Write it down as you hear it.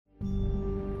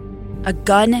a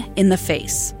gun in the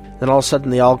face. Then all of a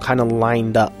sudden, they all kind of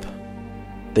lined up.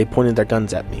 They pointed their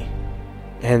guns at me.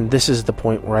 And this is the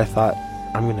point where I thought,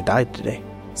 I'm going to die today.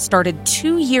 Started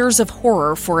 2 years of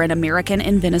horror for an American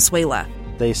in Venezuela.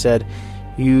 They said,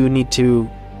 you need to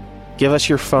give us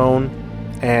your phone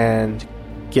and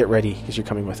get ready because you're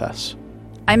coming with us.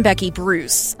 I'm Becky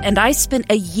Bruce, and I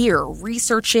spent a year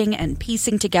researching and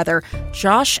piecing together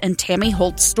Josh and Tammy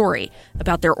Holt's story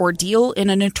about their ordeal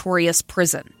in a notorious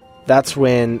prison. That's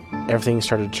when everything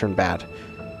started to turn bad.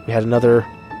 We had another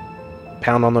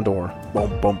pound on the door.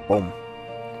 Boom, boom, boom.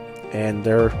 And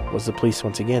there was the police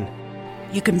once again.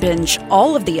 You can binge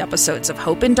all of the episodes of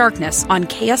Hope in Darkness on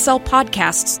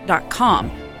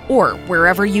KSLpodcasts.com or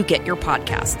wherever you get your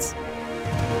podcasts.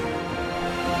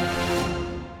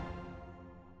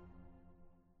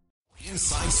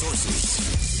 Inside Sources.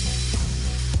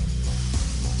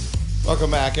 Welcome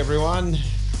back, everyone.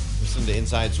 Listen to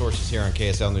Inside Sources here on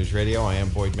KSL News Radio. I am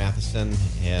Boyd Matheson,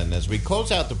 and as we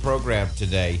close out the program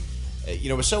today,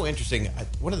 it was so interesting.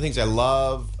 One of the things I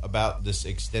love about this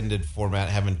extended format,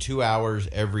 having 2 hours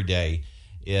every day,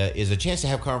 is a chance to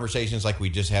have conversations like we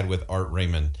just had with Art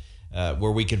Raymond,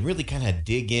 where we can really kind of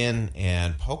dig in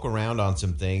and poke around on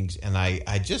some things. And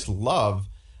I just love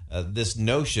this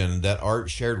notion that Art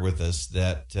shared with us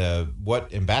that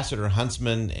what Ambassador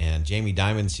Huntsman and Jamie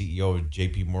Dimon, CEO of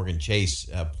JP Morgan Chase,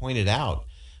 pointed out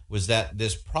was that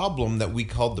this problem that we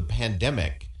called the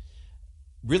pandemic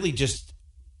really just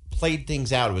played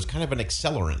things out. It was kind of an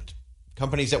accelerant.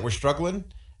 Companies that were struggling,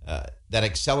 that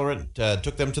accelerant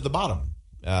took them to the bottom,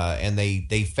 and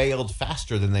they failed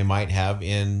faster than they might have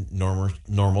in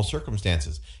normal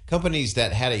circumstances. Companies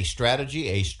that had a strategy,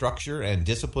 a structure, and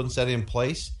discipline set in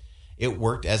place, it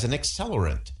worked as an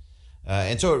accelerant.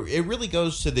 And so it really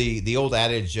goes to the old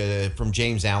adage from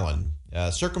James Allen,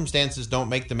 circumstances don't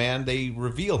make the man, they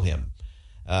reveal him.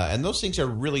 And those things are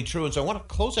really true. And so I want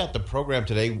to close out the program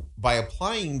today by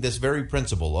applying this very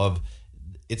principle of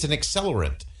it's an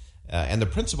accelerant. And the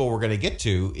principle we're going to get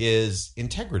to is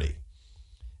integrity.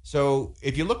 So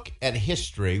if you look at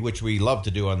history, which we love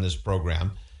to do on this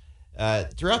program,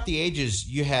 throughout the ages,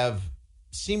 you have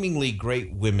seemingly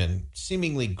great women,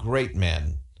 seemingly great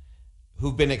men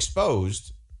who've been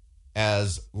exposed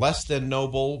as less than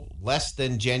noble, less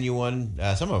than genuine,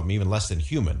 some of them even less than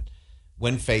human,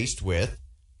 when faced with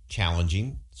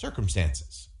challenging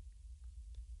circumstances.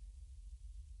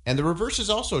 And the reverse is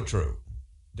also true.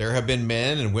 There have been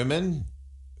men and women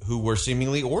who were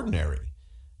seemingly ordinary,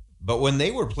 but when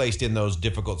they were placed in those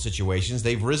difficult situations,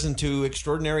 they've risen to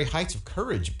extraordinary heights of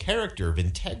courage, of character, of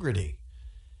integrity.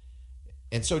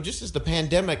 And so just as the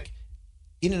pandemic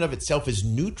in and of itself is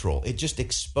neutral, it just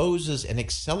exposes and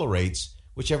accelerates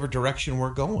whichever direction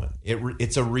we're going.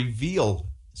 It's a reveal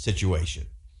situation.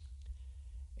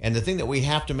 And the thing that we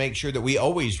have to make sure that we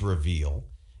always reveal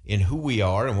in who we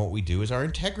are and what we do is our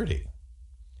integrity.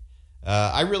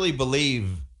 I really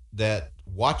believe that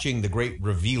watching the great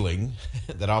revealing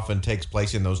that often takes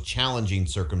place in those challenging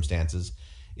circumstances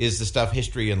is the stuff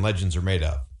history and legends are made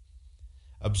of.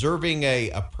 Observing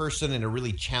a person in a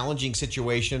really challenging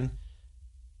situation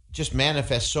just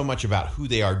manifests so much about who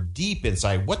they are deep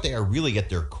inside, what they are really at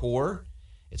their core.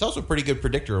 It's also a pretty good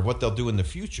predictor of what they'll do in the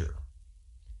future.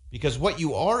 Because what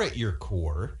you are at your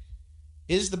core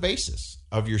is the basis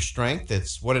of your strength.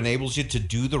 It's what enables you to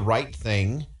do the right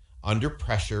thing under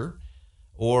pressure,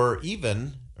 or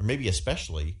even, or maybe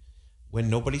especially, when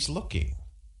nobody's looking.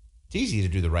 It's easy to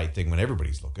do the right thing when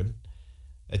everybody's looking.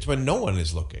 It's when no one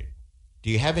is looking. Do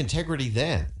you have integrity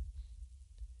then?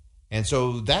 And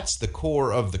so that's the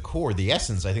core of the core. The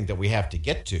essence, I think, that we have to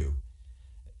get to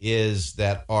is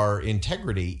that our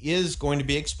integrity is going to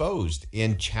be exposed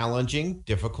in challenging,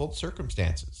 difficult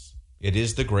circumstances. It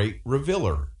is the great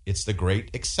revealer. It's the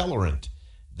great accelerant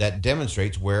that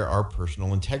demonstrates where our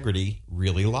personal integrity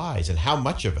really lies and how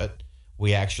much of it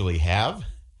we actually have,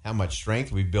 how much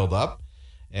strength we build up,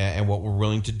 and what we're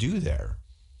willing to do there.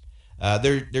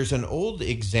 There's an old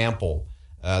example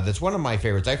that's one of my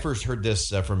favorites. I first heard this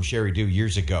from Sherry Dew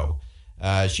years ago.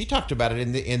 She talked about it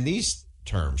in these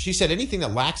terms. She said anything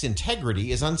that lacks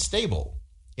integrity is unstable.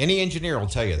 Any engineer will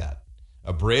tell you that.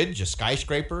 A bridge, a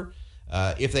skyscraper,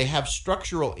 if they have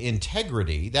structural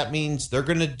integrity, that means they're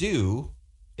going to do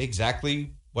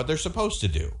exactly what they're supposed to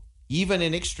do, even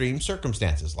in extreme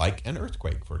circumstances, like an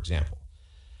earthquake, for example.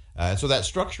 So that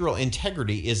structural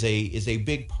integrity is a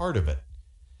big part of it.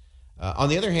 On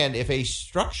the other hand, if a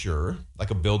structure,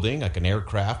 like a building, like an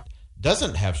aircraft,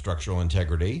 doesn't have structural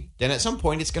integrity, then at some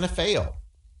point it's going to fail.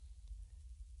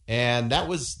 And that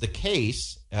was the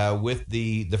case with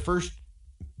the first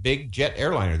big jet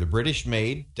airliner, the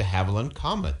British-made de Havilland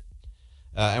Comet.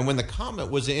 And when the Comet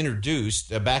was introduced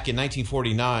back in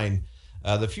 1949,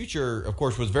 the future, of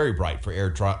course, was very bright for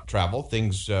air travel.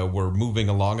 Things were moving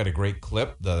along at a great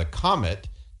clip. The Comet,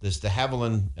 de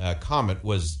Havilland Comet,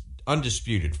 was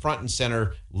undisputed, front and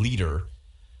center leader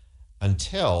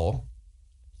until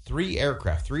three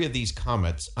of these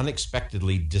comets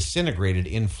unexpectedly disintegrated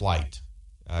in flight,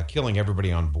 killing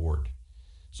everybody on board.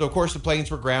 So, of course, the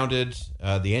planes were grounded.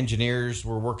 The engineers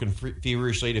were working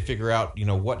feverishly to figure out,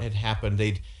 what had happened.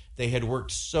 They had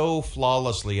worked so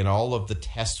flawlessly in all of the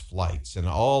test flights and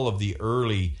all of the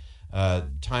early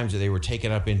times that they were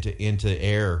taken up into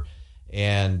air,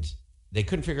 and they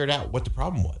couldn't figure it out what the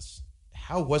problem was.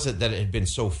 How was it that it had been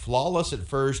so flawless at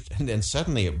first, and then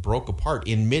suddenly it broke apart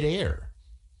in midair?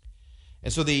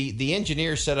 And so the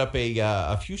engineers set up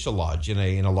a fuselage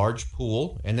in a large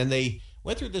pool, and then they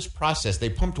went through this process. They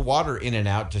pumped water in and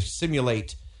out to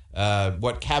simulate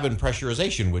what cabin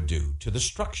pressurization would do to the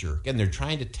structure. Again, they're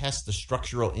trying to test the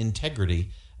structural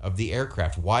integrity of the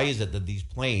aircraft. Why is it that these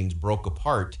planes broke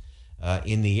apart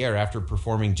in the air after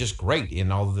performing just great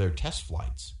in all of their test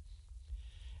flights?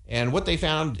 And what they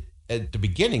found at the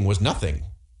beginning was nothing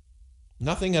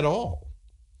at all.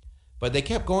 But they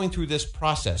kept going through this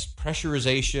process,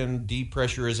 pressurization,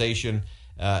 depressurization,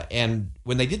 and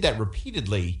when they did that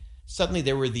repeatedly, suddenly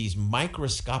there were these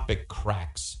microscopic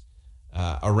cracks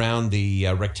around the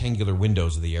rectangular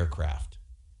windows of the aircraft.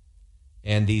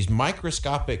 And these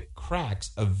microscopic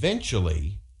cracks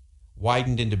eventually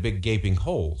widened into big gaping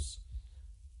holes.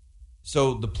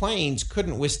 So the planes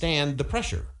couldn't withstand the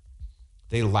pressure.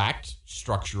 They lacked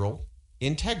structural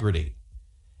integrity.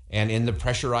 And in the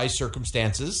pressurized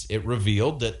circumstances, it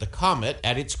revealed that the Comet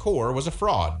at its core was a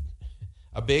fraud,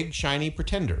 a big, shiny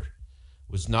pretender.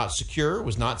 Was not secure,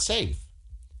 was not safe.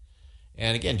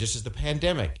 And again, just as the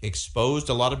pandemic exposed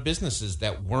a lot of businesses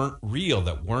that weren't real,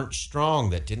 that weren't strong,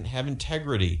 that didn't have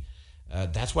integrity,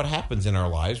 that's what happens in our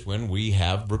lives when we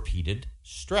have repeated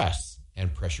stress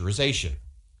and pressurization.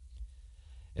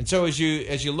 And so as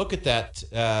you look at that,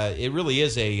 it really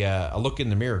is a look in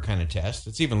the mirror kind of test.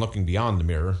 It's even looking beyond the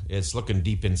mirror. It's looking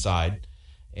deep inside.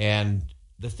 And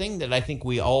the thing that I think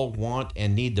we all want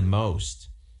and need the most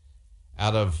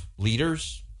out of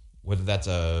leaders, whether that's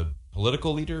a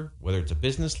political leader, whether it's a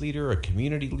business leader, a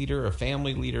community leader, a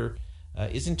family leader,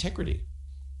 is integrity.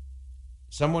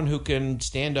 Someone who can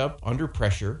stand up under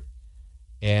pressure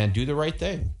and do the right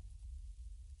thing.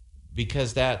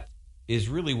 Because that is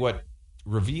really what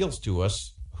reveals to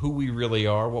us who we really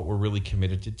are, what we're really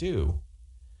committed to do.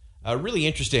 Really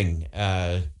interesting,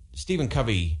 Stephen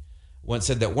Covey once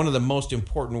said that one of the most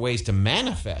important ways to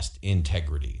manifest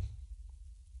integrity,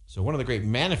 so one of the great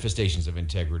manifestations of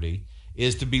integrity,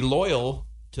 is to be loyal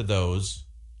to those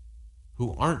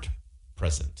who aren't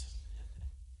present.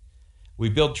 We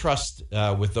build trust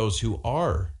with those who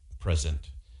are present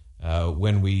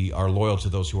when we are loyal to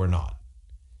those who are not.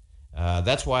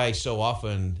 That's why so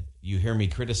often you hear me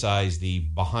criticize the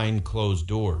behind closed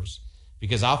doors,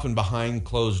 because often behind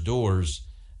closed doors,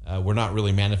 we're not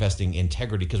really manifesting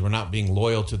integrity because we're not being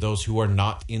loyal to those who are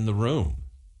not in the room.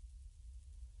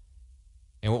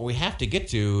 And what we have to get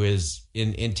to is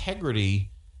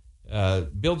integrity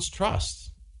builds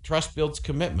trust. Trust builds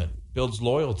commitment, builds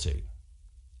loyalty.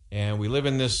 And we live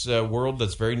in this world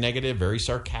that's very negative, very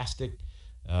sarcastic,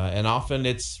 and often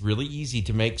it's really easy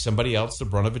to make somebody else the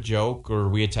brunt of a joke, or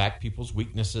we attack people's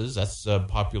weaknesses. That's a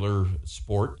popular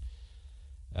sport.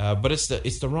 But it's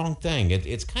the wrong thing.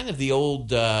 It's kind of the old,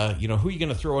 who are you going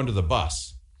to throw under the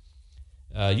bus?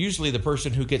 Usually the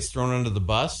person who gets thrown under the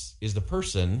bus is the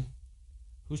person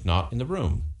who's not in the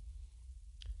room.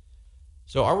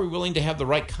 So are we willing to have the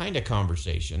right kind of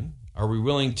conversation? Are we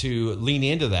willing to lean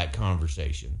into that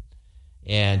conversation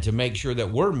and to make sure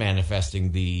that we're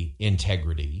manifesting the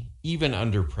integrity, even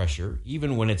under pressure,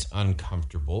 even when it's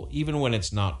uncomfortable, even when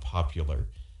it's not popular?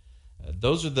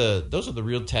 Those are the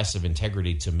real tests of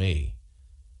integrity to me.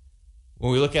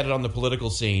 When we look at it on the political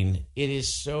scene, it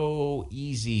is so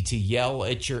easy to yell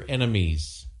at your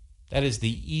enemies. That is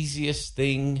the easiest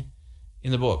thing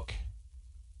in the book.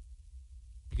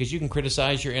 Because you can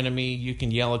criticize your enemy, you can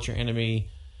yell at your enemy,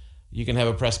 you can have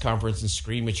a press conference and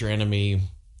scream at your enemy.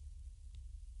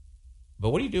 But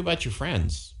what do you do about your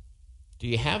friends? Do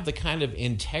you have the kind of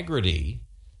integrity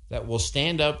that will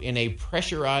stand up in a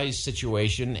pressurized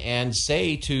situation and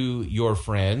say to your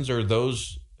friends or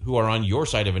those who are on your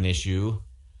side of an issue,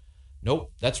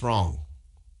 nope, that's wrong,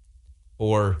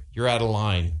 or you're out of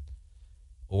line,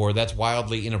 or that's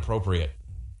wildly inappropriate,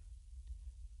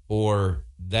 or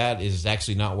that is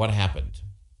actually not what happened?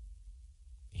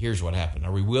 Here's what happened.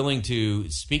 Are we willing to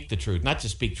speak the truth? Not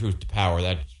just speak truth to power,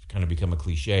 that's kind of become a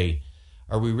cliche,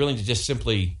 Are we willing to just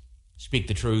simply speak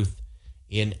the truth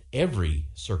in every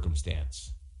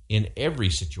circumstance, in every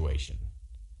situation?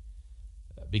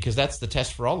 Because that's the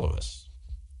test for all of us.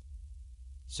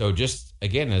 So just,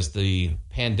 again, as the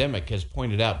pandemic has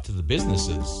pointed out to the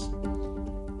businesses,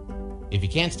 if you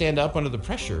can't stand up under the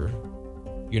pressure,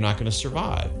 you're not going to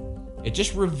survive. It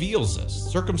just reveals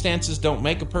us. Circumstances don't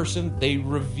make a person, they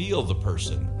reveal the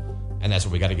person. And that's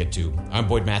what we got to get to. I'm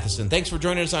Boyd Matheson. Thanks for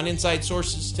joining us on Inside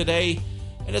Sources today.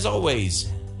 And as always,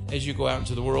 as you go out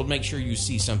into the world, make sure you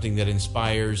see something that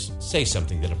inspires, say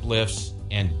something that uplifts,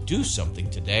 and do something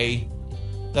today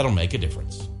that'll make a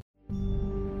difference.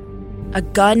 A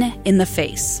gun in the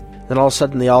face. Then all of a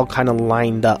sudden, they all kind of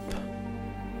lined up.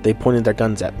 They pointed their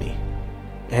guns at me.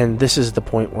 And this is the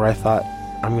point where I thought,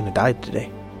 I'm going to die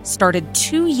today. Started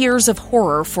 2 years of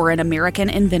horror for an American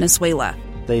in Venezuela.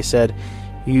 They said,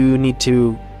 you need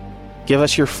to give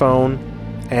us your phone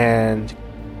and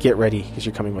get ready because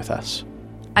you're coming with us.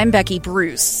 I'm Becky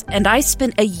Bruce, and I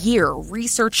spent a year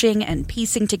researching and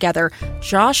piecing together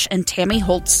Josh and Tammy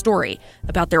Holt's story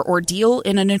about their ordeal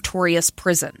in a notorious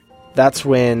prison. That's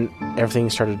when everything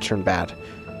started to turn bad.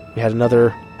 We had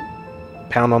another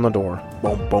pound on the door.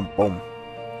 Boom, boom, boom.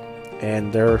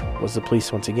 And there was the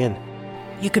police once again.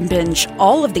 You can binge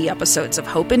all of the episodes of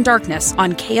Hope in Darkness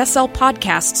on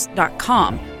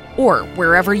KSLPodcasts.com or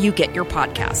wherever you get your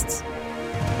podcasts.